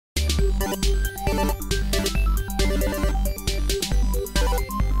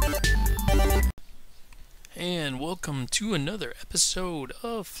And welcome to another episode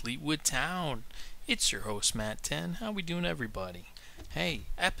of Fleetwood Town. It's your host Matt 10. How we doing, everybody? Hey,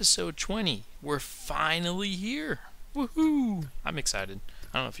 episode 20. We're finally here. Woohoo! I'm excited.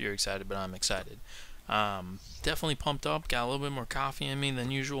 I don't know if you're excited, but I'm excited. Definitely pumped up. Got a little bit more coffee in me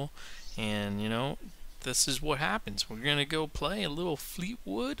than usual. And, you know, this is what happens. We're going to go play a little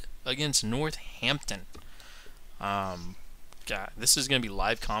Fleetwood against Northampton. God, this is going to be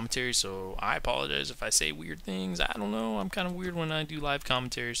live commentary, so I apologize if I say weird things. I don't know. I'm kind of weird when I do live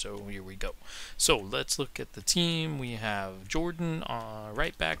commentary, so here we go. So let's look at the team. We have Jordan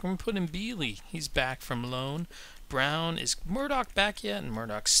right back. I'm going to put in Bealey. He's back from loan. Brown. Is Murdoch back yet? And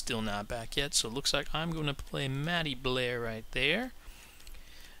Murdoch's still not back yet, so it looks like I'm going to play Matty Blair right there.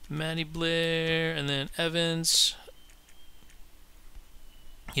 Matty Blair, and then Evans.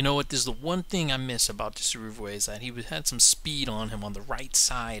 You know what, this is the one thing I miss about this Uruguay is that he had some speed on him on the right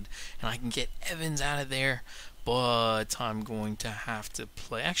side, and I can get Evans out of there, but I'm going to have to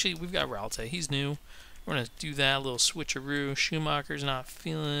play. Actually, we've got Ralte. He's new. We're going to do that, a little switcheroo. Schumacher's not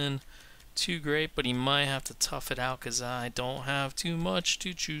feeling too great, but he might have to tough it out because I don't have too much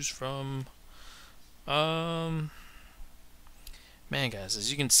to choose from. Man, guys,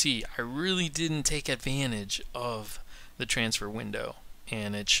 as you can see, I really didn't take advantage of the transfer window.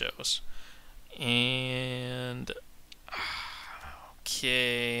 And it shows. And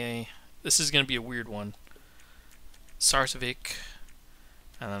okay, this is gonna be a weird one. Sarcevic,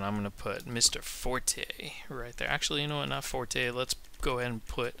 and then I'm gonna put Mr. Forte right there. Actually, you know what? Not Forte. Let's go ahead and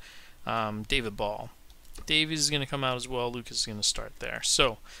put David Ball. Davies is gonna come out as well. Lucas is gonna start there.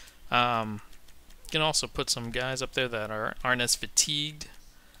 So, can also put some guys up there that aren't as fatigued.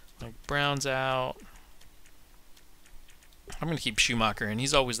 Like Brown's out. I'm going to keep Schumacher, and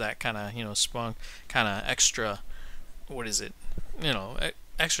he's always that kind of, you know, sprung, kind of extra, what is it, you know,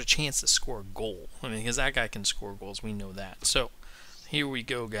 extra chance to score a goal. I mean, because that guy can score goals, we know that. So, here we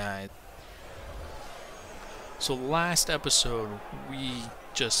go, guys. So, last episode, we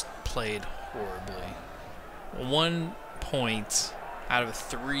just played horribly. 1 point out of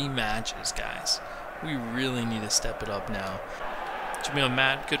 3 matches, guys. We really need to step it up now. Jamil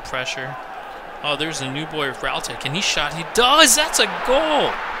Matt, good pressure. Oh, there's a new boy with Ralte. Can he shot? He does! That's a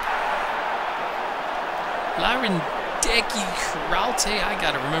goal! Larendeki Ralte. I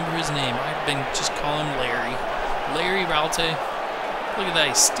gotta remember his name. I've been just calling him Larry. Larry Ralte. Look at that.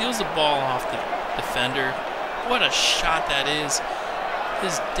 He steals the ball off the defender. What a shot that is.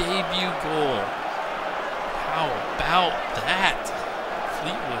 His debut goal. How about that?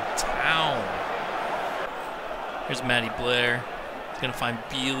 Fleetwood Town. Here's Matty Blair. He's gonna find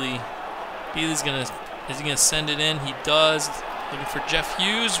Bealey. Bealey's is he gonna send it in? He does. Looking for Jeff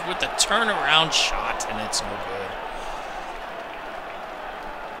Hughes with the turnaround shot, and it's no good.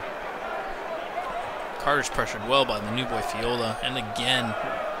 Carter's pressured well by the new boy Fiola, and again,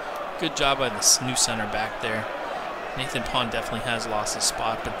 good job by the new center back there. Nathan Pond definitely has lost his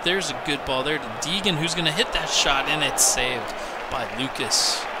spot, but there's a good ball there to Deegan, who's gonna hit that shot, and it's saved by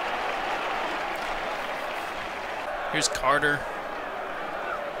Lucas. Here's Carter.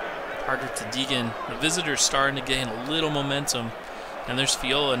 Carter to Deegan. The visitors starting to gain a little momentum. And there's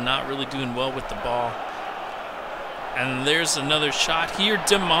Fiola not really doing well with the ball. And there's another shot here.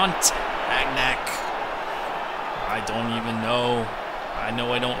 DeMont Agnac. I don't even know. I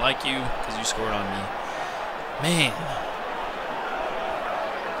know I don't like you because you scored on me. Man.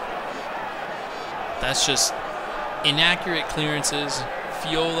 That's just inaccurate clearances.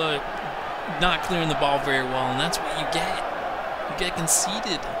 Fiola not clearing the ball very well. And that's what you get. You get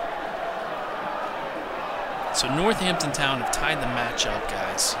conceded. So Northampton Town have tied the match up,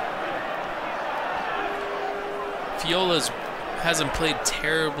 guys. Fiola hasn't played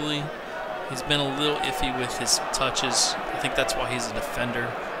terribly. He's been a little iffy with his touches. I think that's why he's a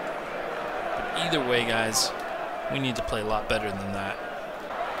defender. But either way, guys, we need to play a lot better than that.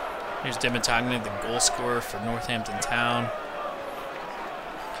 Here's Demitagna, the goal scorer for Northampton Town.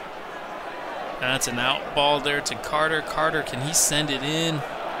 And that's an out ball there to Carter. Carter, can he send it in?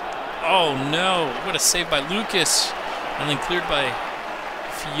 Oh no, what a save by Lucas. And then cleared by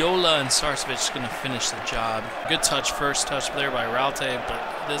Fiola, and Sarcevic is going to finish the job. Good touch, first touch there by Ralte,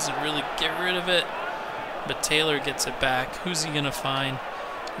 but doesn't really get rid of it. But Taylor gets it back. Who's he going to find?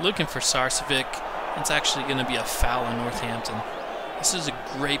 Looking for Sarcevic. It's actually going to be a foul in Northampton. This is a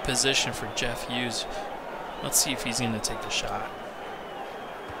great position for Jeff Hughes. Let's see if he's going to take the shot.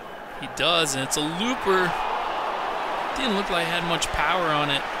 He does, and it's a looper. Didn't look like it had much power on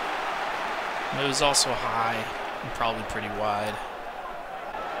it. But it was also high and probably pretty wide.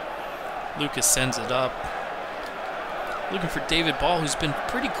 Lucas sends it up. Looking for David Ball, who's been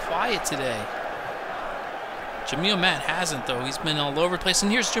pretty quiet today. Jamil Matt hasn't, though. He's been all over the place.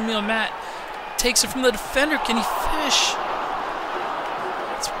 And here's Jamil Matt. Takes it from the defender. Can he finish?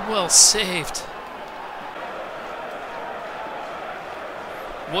 It's well saved.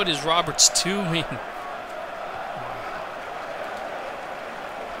 What is Roberts doing?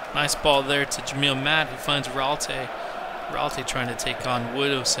 Nice ball there to Jamil Matt, who finds Ralte. Ralte trying to take on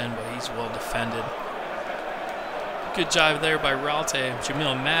Woodowson, but he's well defended. Good job there by Ralte.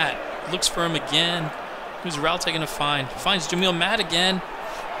 Jamil Matt looks for him again. Who's Ralte going to find? Finds Jamil Matt again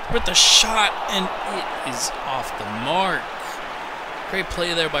with the shot, and it is off the mark. Great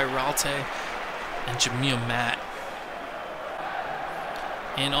play there by Ralte and Jamil Matt.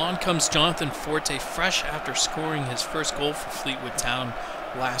 And on comes Jonathan Forte, fresh after scoring his first goal for Fleetwood Town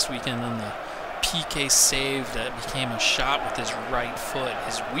last weekend on the PK save that became a shot with his right foot,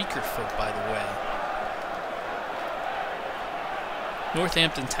 his weaker foot, by the way.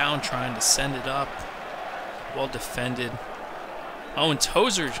 Northampton Town trying to send it up. Well defended. Oh, and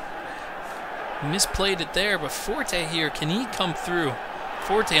Tozer misplayed it there, but Forte here, can he come through?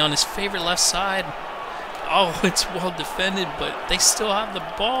 Forte on his favorite left side. Oh, it's well defended, but they still have the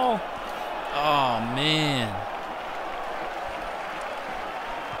ball. Oh, man.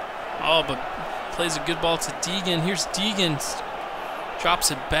 Oh, but plays a good ball to Deegan. Here's Deegan.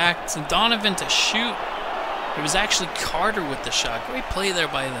 Drops it back to Donovan to shoot. It was actually Carter with the shot. Great play there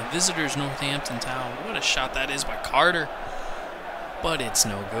by the visitors, Northampton Town. What a shot that is by Carter. But it's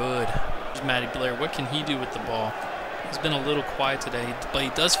no good. There's Matty Blair. What can he do with the ball? He's been a little quiet today, but he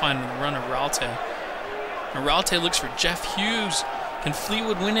does find the run of Ralte. And Ralte looks for Jeff Hughes. Can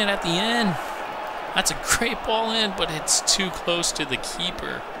Fleetwood win it at the end? That's a great ball in, but it's too close to the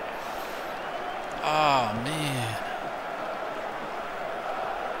keeper. Oh, man.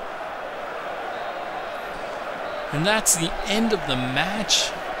 And that's the end of the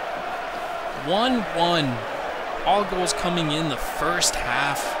match. 1-1. All goals coming in the first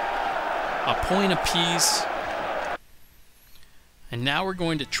half. A point apiece. And now we're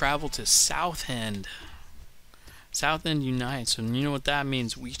going to travel to Southend. Southend United. So you know what that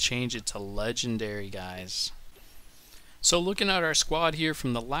means. We change it to legendary, guys. So looking at our squad here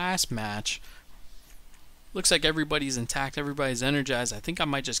from the last match, looks like everybody's intact, everybody's energized. I think I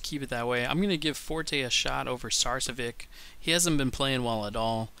might just keep it that way. I'm going to give Forte a shot over Sarcevic. He hasn't been playing well at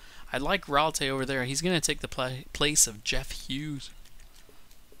all. I like Ralte over there. He's going to take the place of Jeff Hughes.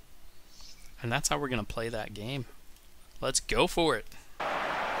 And that's how we're going to play that game. Let's go for it.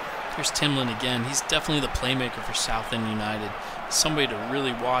 Here's Timlin again. He's definitely the playmaker for Southend United. Somebody to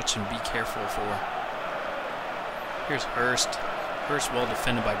really watch and be careful for. Here's Hurst. Hurst well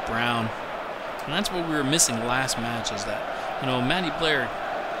defended by Brown. And that's what we were missing last match, is that, you know, Matty Blair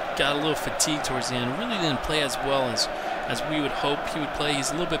got a little fatigued towards the end. Really didn't play as well as we would hope he would play. He's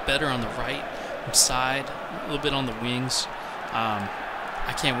a little bit better on the right side, a little bit on the wings.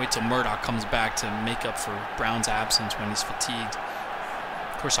 I can't wait till Murdoch comes back to make up for Brown's absence when he's fatigued.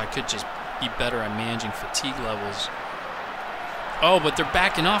 Of course, I could just be better at managing fatigue levels. Oh, but they're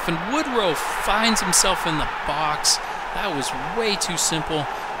backing off, and Woodrow finds himself in the box. That was way too simple.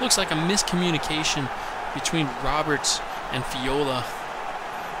 Looks like a miscommunication between Roberts and Fiola.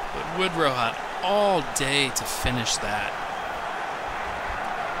 But Woodrow had all day to finish that.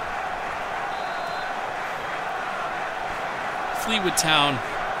 Fleetwood Town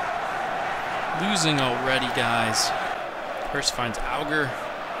losing already, guys. First finds Auger.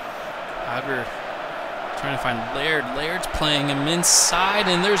 Auger trying to find Laird. Laird's playing him inside,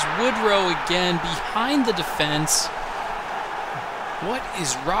 and there's Woodrow again behind the defense. What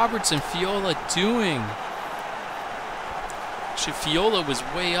is Roberts and Fiola doing? Actually, Fiola was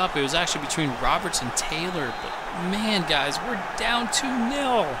way up. It was actually between Roberts and Taylor. But man, guys, we're down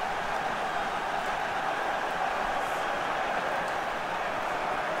 2-0.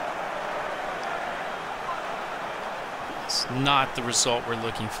 It's not the result we're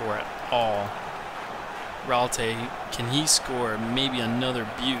looking for at all. Ralte, can he score maybe another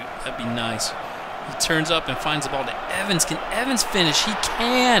beaut? That'd be nice. He turns up and finds the ball to Evans. Can Evans finish? He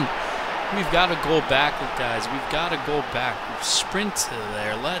can. We've got to go back, guys. We've got to go back. Sprint to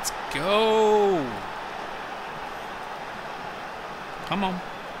there. Let's go. Come on.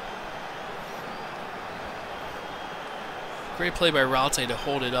 Great play by Ralte to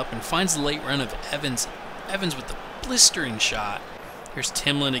hold it up and finds the late run of Evans. Evans with the blistering shot. Here's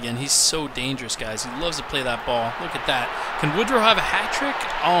Timlin again. He's so dangerous, guys. He loves to play that ball. Look at that. Can Woodrow have a hat trick?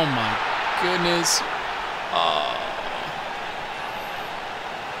 Oh, my goodness. Oh.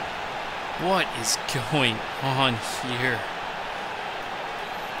 What is going on here?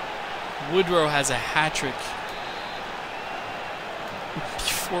 Woodrow has a hat trick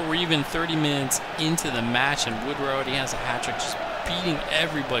before we're even 30 minutes into the match, and Woodrow already has a hat trick, just beating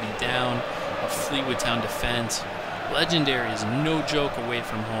everybody down. A Fleetwood Town defense. Legendary is no joke away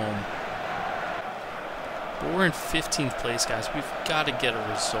from home. But we're in 15th place, guys. We've got to get a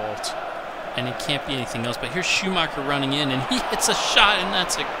result, and it can't be anything else. But here's Schumacher running in, and he hits a shot, and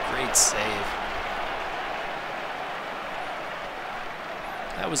that's a great save.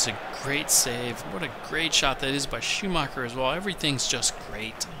 That was a great save. What a great shot that is by Schumacher as well. Everything's just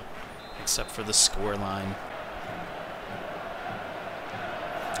great, except for the score line.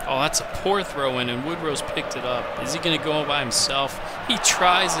 Oh, that's a poor throw in, and Woodrow's picked it up. Is he going to go by himself? He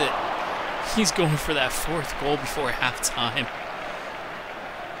tries it. He's going for that 4th goal before halftime.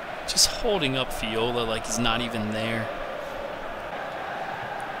 Just holding up Fiola like he's not even there.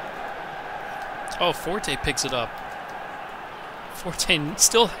 Oh, Forte picks it up. Forte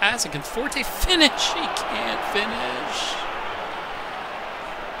still has it. Can Forte finish? He can't finish.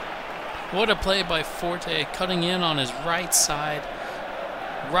 What a play by Forte, cutting in on his right side.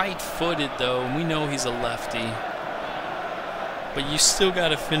 Right-footed, though. We know he's a lefty. But you still got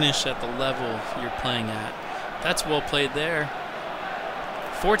to finish at the level you're playing at. That's well played there.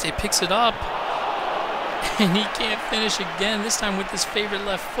 Forte picks it up. And he can't finish again, this time with his favorite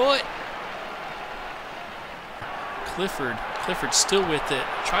left foot. Clifford still with it.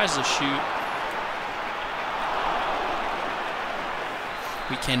 Tries to shoot.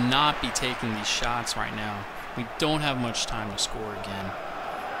 We cannot be taking these shots right now. We don't have much time to score again.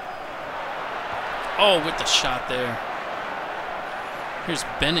 Oh, with the shot there. Here's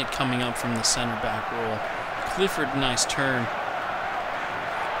Bennett coming up from the center back roll. Clifford, nice turn.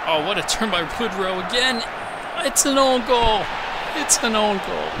 Oh, what a turn by Woodrow again. It's an own goal. It's an own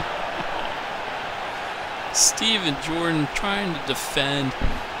goal. Steve and Jordan trying to defend.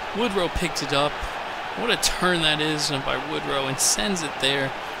 Woodrow picked it up. What a turn that is by Woodrow, and sends it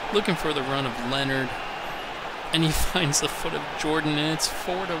there, looking for the run of Leonard. And he finds the foot of Jordan, and it's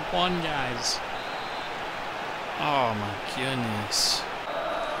 4-1, guys. Oh my goodness.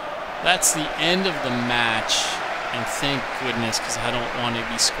 That's the end of the match, and thank goodness, because I don't want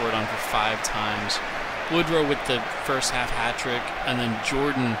to be scored on for 5 times. Woodrow with the first half hat trick, and then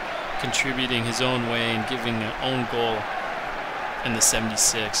Jordan contributing his own way and giving an own goal in the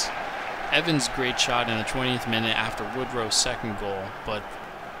 76th. Evans' great shot in the 20th minute after Woodrow's second goal, but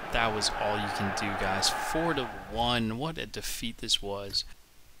that was all you can do, guys. 4-1. What a defeat this was.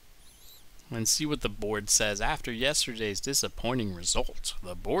 And see what the board says. After yesterday's disappointing result,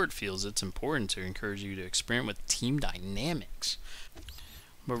 the board feels it's important to encourage you to experiment with team dynamics.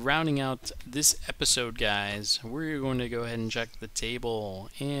 But rounding out this episode, guys, we're going to go ahead and check the table.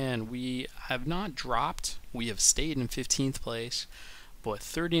 And we have not dropped. We have stayed in 15th place. But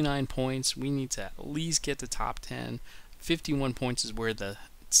 39 points, we need to at least get to top 10. 51 points is where the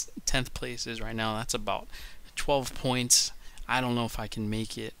 10th place is right now. That's about 12 points. I don't know if I can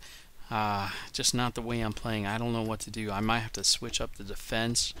make it. Just not the way I'm playing. I don't know what to do. I might have to switch up the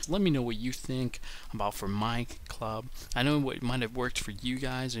defense. Let me know what you think about for my club. I know what might have worked for you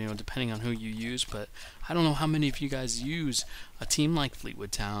guys, you know, depending on who you use, but I don't know how many of you guys use a team like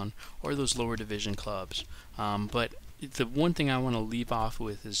Fleetwood Town or those lower division clubs. But the one thing I want to leave off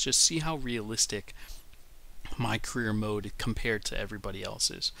with is just see how realistic my career mode compared to everybody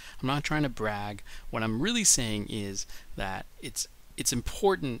else's. I'm not trying to brag. What I'm really saying is that it's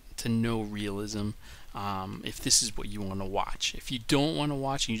important to know realism if this is what you want to watch. If you don't want to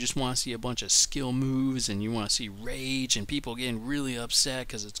watch and you just want to see a bunch of skill moves and you want to see rage and people getting really upset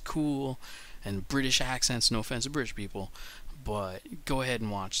because it's cool and British accents, no offense to British people, but go ahead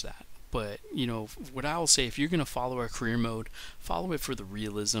and watch that. But, you know, what I will say, if you're going to follow our career mode, follow it for the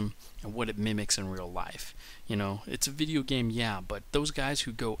realism and what it mimics in real life. You know, it's a video game, yeah, but those guys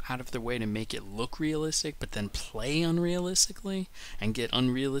who go out of their way to make it look realistic, but then play unrealistically and get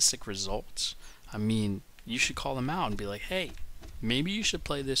unrealistic results, I mean, you should call them out and be like, hey, maybe you should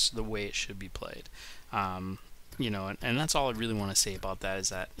play this the way it should be played. You know, and that's all I really want to say about that, is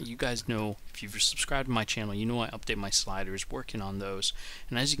that you guys know, if you've subscribed to my channel, you know I update my sliders, working on those,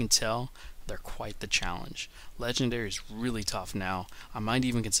 and as you can tell, they're quite the challenge. Legendary is really tough now. I might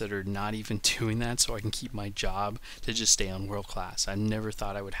even consider not even doing that so I can keep my job to just stay on world class. I never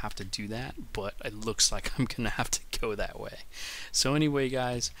thought I would have to do that, but it looks like I'm gonna have to go that way. So anyway,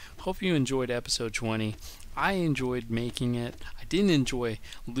 guys, hope you enjoyed episode 20. I enjoyed making it. I didn't enjoy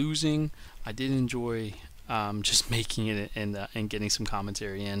losing. I did enjoy just making it and getting some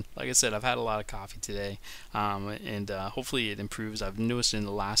commentary in. Like I said, I've had a lot of coffee today, and hopefully it improves. I've noticed in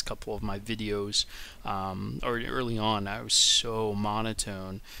the last couple of my videos, or early on, I was so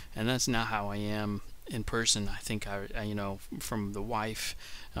monotone, and that's not how I am in person. I think I you know, from the wife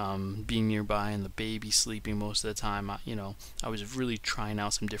being nearby and the baby sleeping most of the time, I was really trying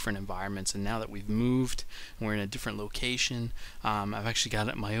out some different environments. And now that we've moved and we're in a different location, I've actually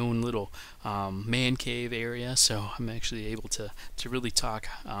got my own little man cave area, so I'm actually able to really talk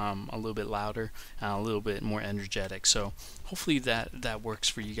a little bit louder and a little bit more energetic. So hopefully that works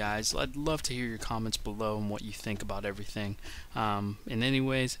for you guys. I'd love to hear your comments below and what you think about everything. And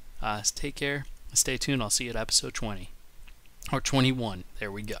anyways, take care. Stay tuned. I'll see you at episode 20 or 21. There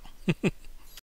we go.